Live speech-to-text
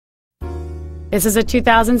This is a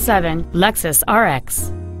 2007 Lexus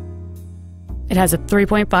RX. It has a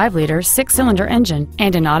 3.5-liter 6-cylinder engine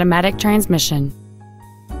and an automatic transmission.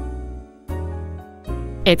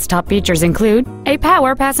 Its top features include a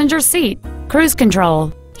power passenger seat, cruise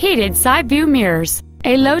control, heated side view mirrors,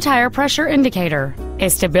 a low tire pressure indicator, a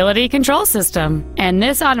stability control system, and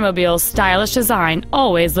this automobile's stylish design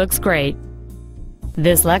always looks great.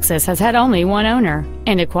 This Lexus has had only one owner,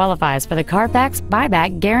 and it qualifies for the Carfax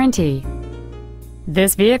buyback guarantee.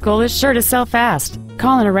 This vehicle is sure to sell fast.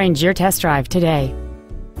 Call and arrange your test drive today.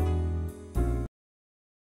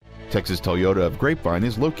 Texas Toyota of Grapevine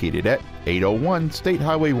is located at 801 State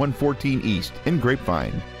Highway 114 East in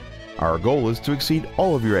Grapevine. Our goal is to exceed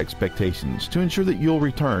all of your expectations to ensure that you'll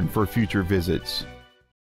return for future visits.